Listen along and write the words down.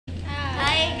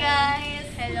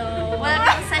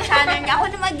Inunahanan niya. Ako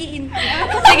na mag-iintay.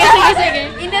 Sige, sige, sige.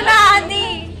 Inunahan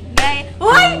eh. Gaya.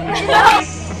 Hoy!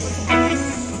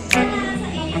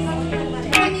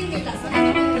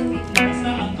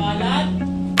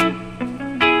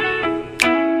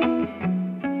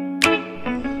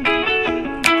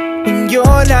 When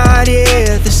you're not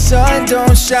here, the sun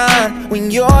don't shine. When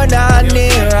you're not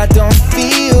near, I don't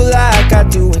feel like I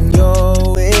do when you're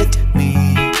with me.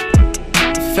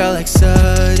 It felt like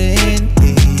suddenly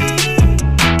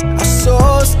our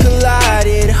souls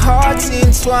collided, hearts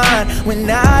entwined. When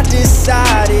I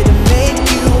decided to make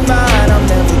you mine, I'm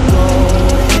never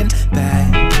going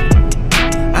back.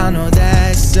 I know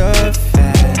that's a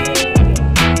fact,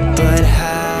 but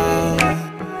how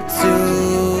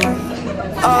do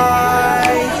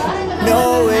I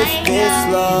know if it's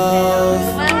love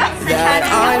that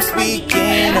I'm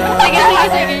speaking of?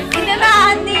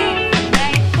 Inunahan eh.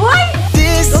 Hoy!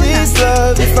 This is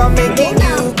love if I'm making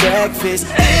you breakfast.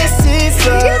 This is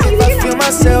love if I feel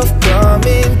myself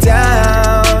coming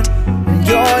down when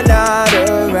you're not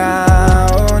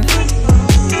around.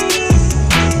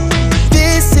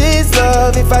 This is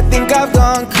love if I think I've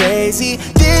gone crazy.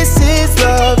 This is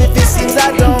love if it seems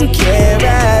I don't care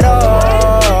at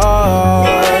all.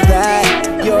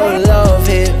 That your love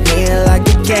hit me like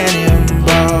a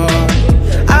cannonball.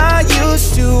 I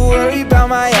used to worry about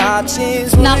my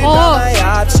options, worry about my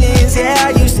options. Yeah,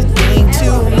 I used to think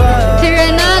too much.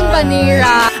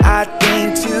 I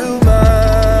think too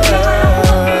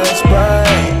much, but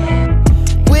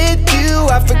with you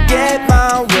I forget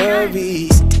my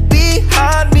worries.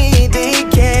 Behind me they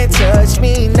can't touch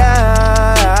me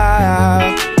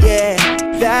now. Yeah,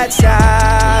 that's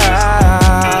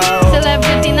how.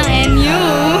 Celebrity ng NU.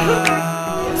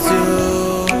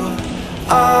 Do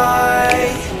I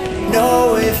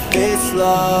know if it's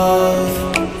love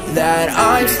that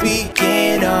I'm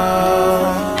speaking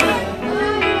of?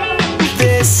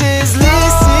 This is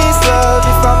love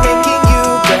if I'm making you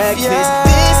breakfast.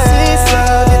 This is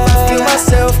love if I feel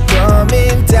myself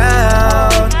coming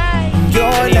down when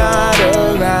you're not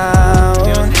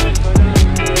around.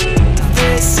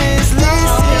 This is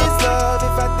love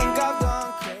if I think I've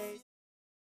gone crazy.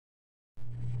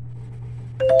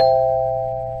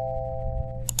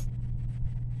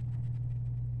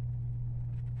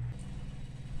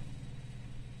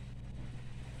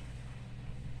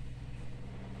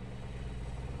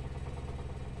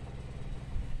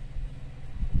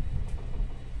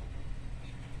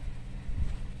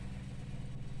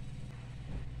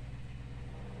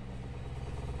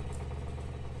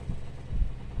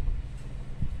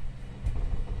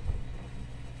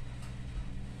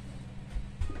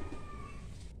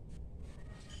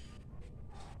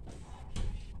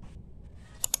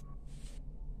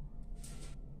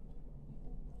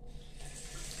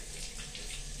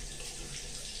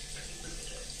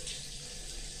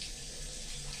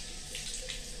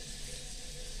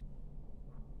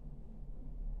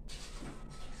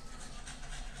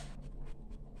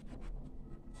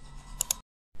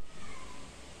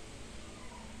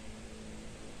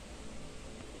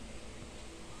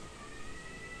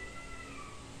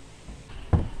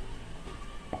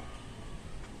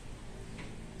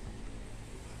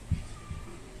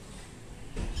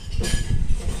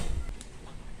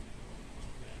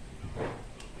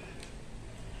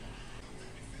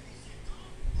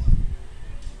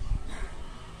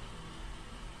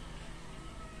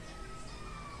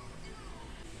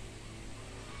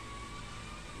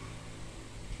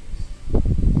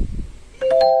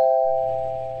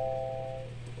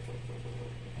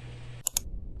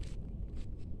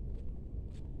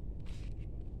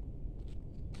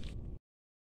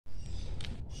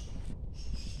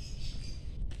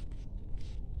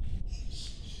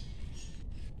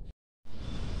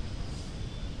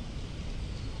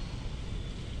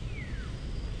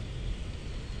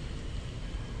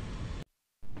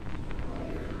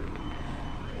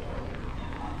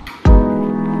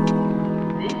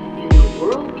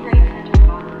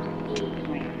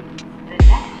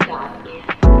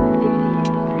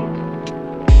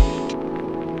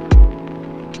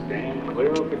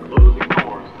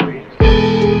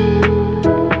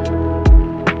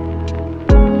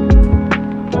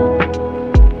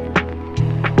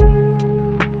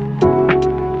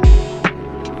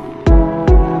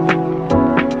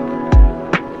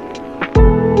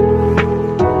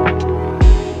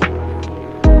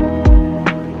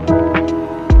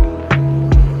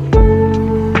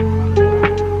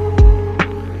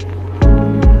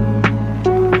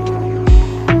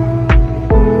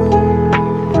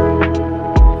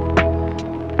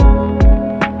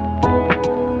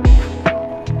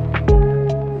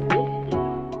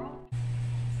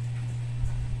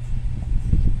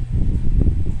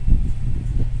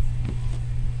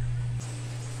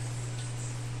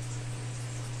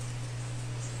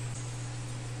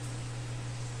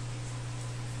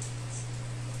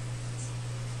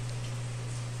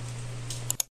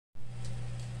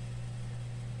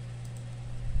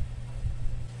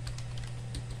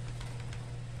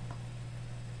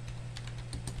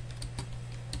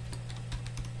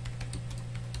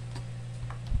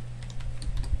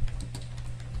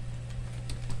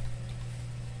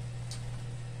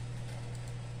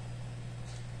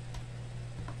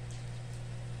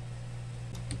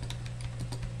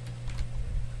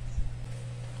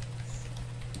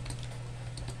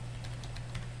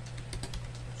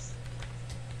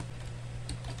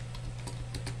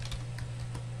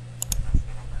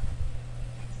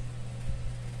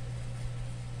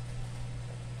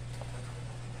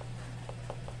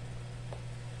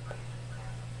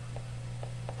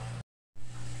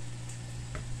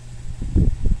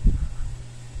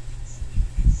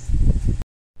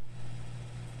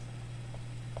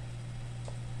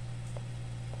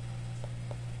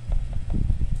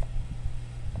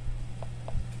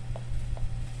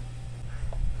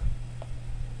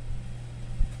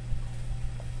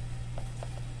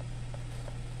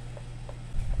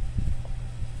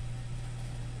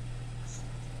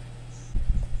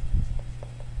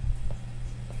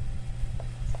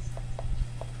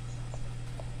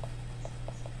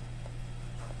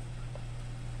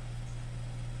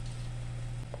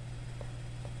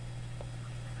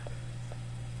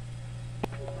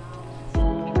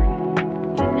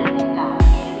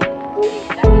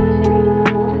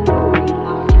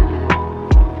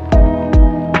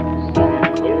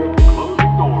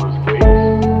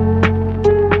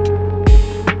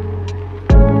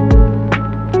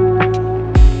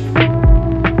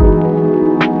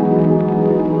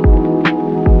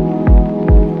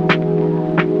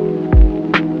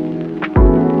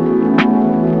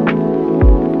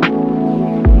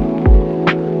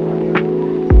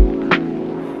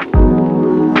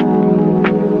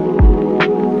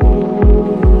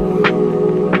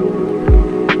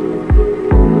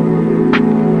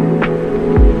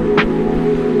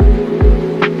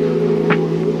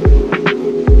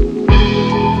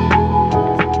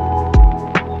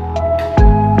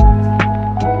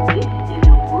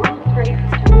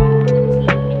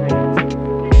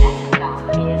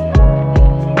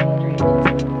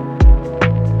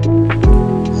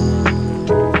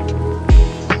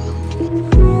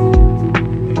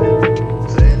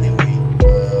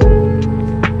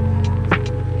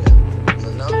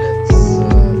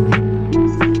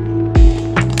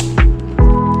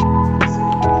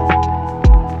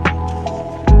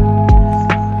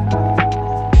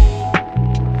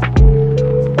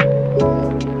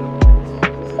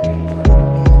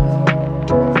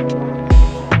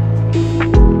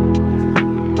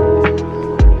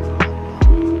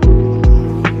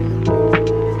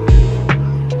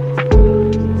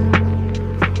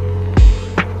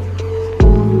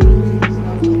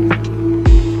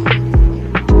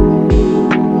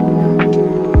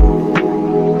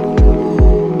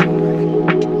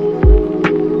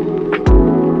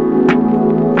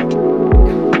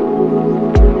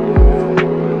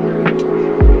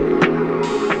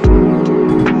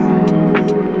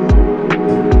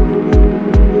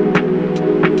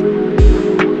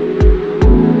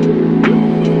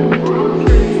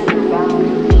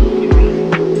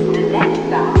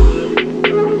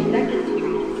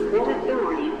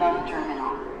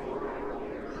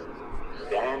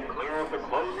 the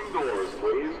closing doors,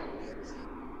 please.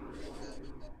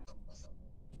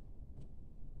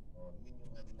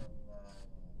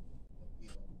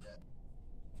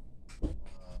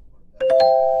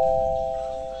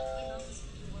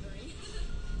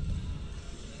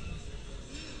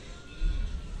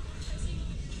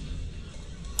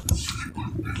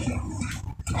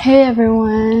 Hey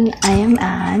everyone, I am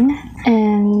Anne,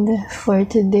 and for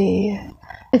today,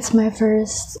 it's my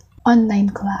first online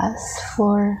class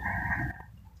for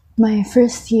my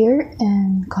first year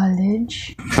in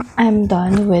college. I'm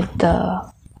done with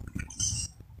the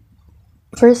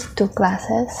first two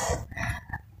classes.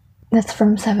 That's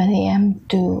from 7 a.m.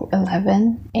 to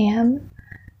 11 a.m.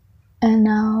 And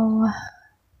now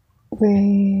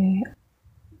we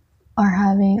are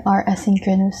having our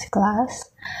asynchronous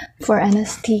class for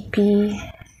NSTP,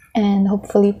 and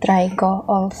hopefully Trico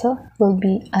also will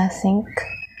be async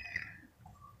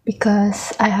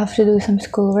because I have to do some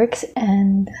schoolworks,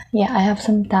 and yeah, I have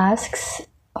some tasks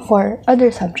for other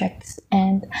subjects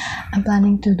and I'm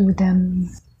planning to do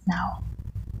them now.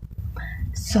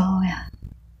 So yeah.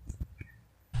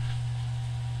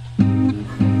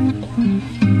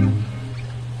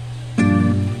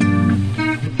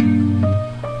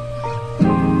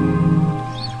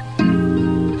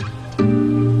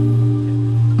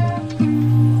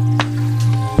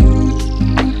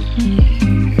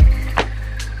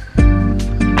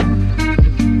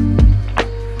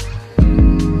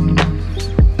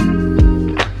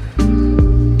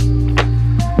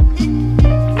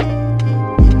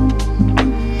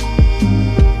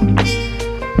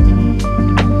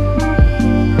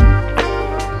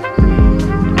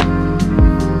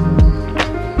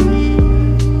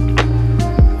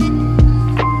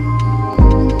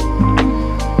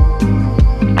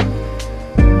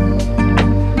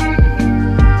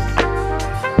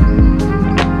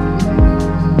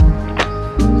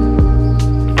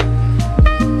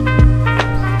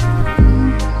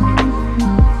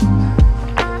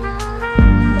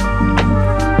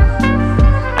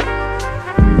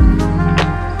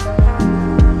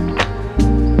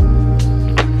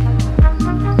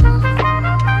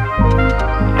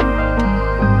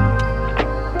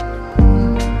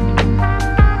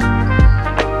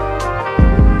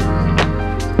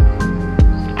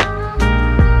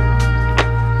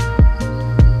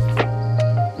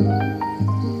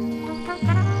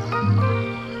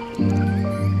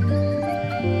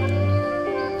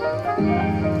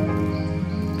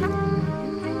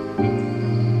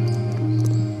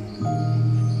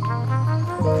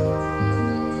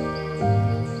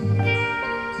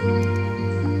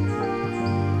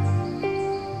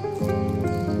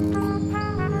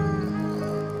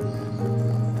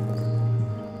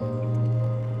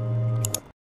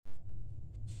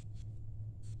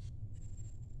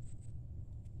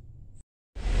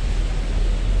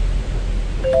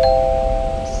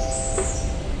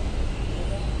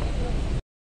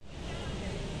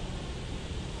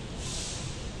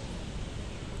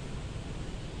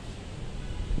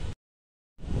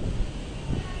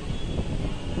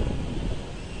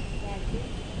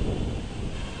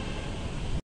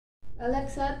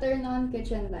 Alexa, turn on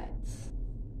kitchen lights.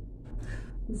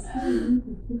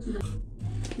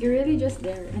 You're really just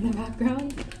there in the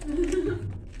background.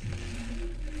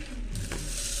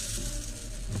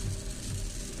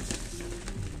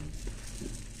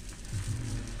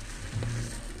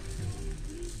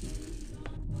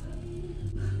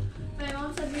 My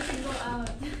mom said we should go out.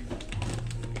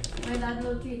 My dad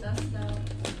will treat us now.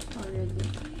 Already.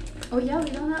 Oh yeah,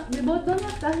 we both don't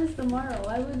have classes tomorrow.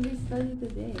 Why would we study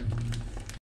today?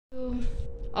 So,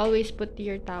 always put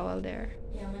your towel there.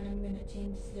 Yeah, when I'm gonna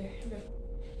change there.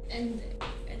 And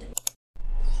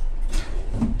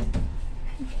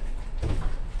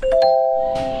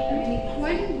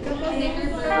One double decker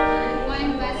burger,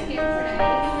 one basket fries.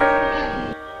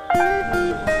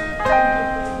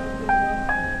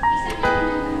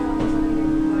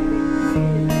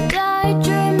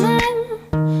 Daydreaming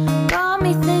got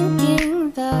me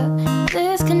thinking that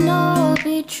this can all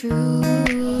be true.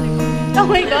 Oh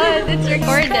my god, it's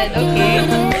recorded,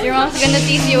 okay? Your mom's gonna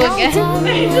tease you again.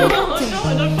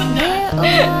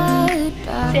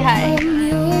 Say hi.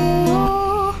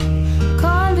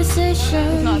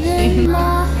 Conversation in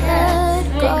my head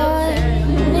got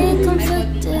me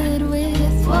conflicted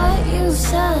with what you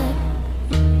said.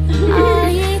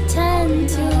 I tend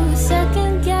to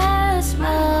second guess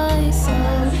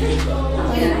myself.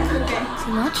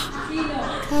 Too much?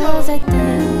 Cause I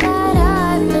think that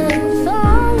I've been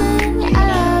falling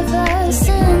ever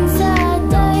since that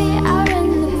day out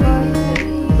in the park.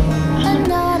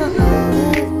 And I don't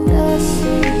know if this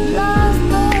is love,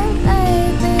 but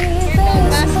maybe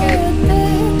this could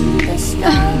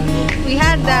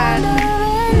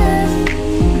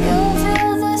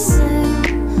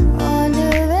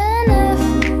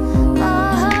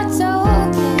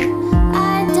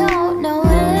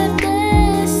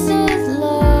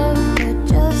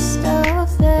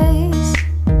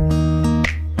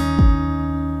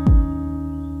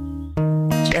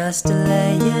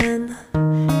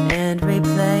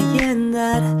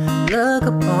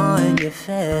your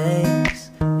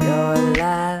face. Your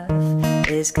laugh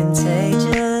is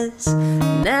contagious,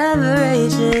 never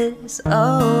ages,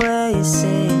 always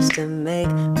seems to make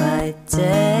my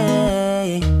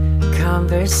day.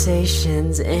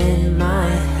 Conversations in my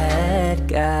head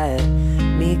got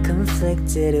me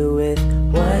conflicted with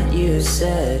what you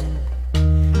said.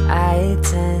 I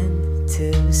tend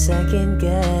to second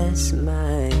guess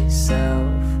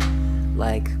myself,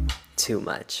 like, too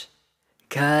much.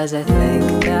 'Cause I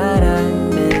think that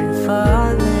I've been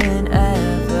falling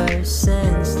ever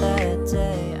since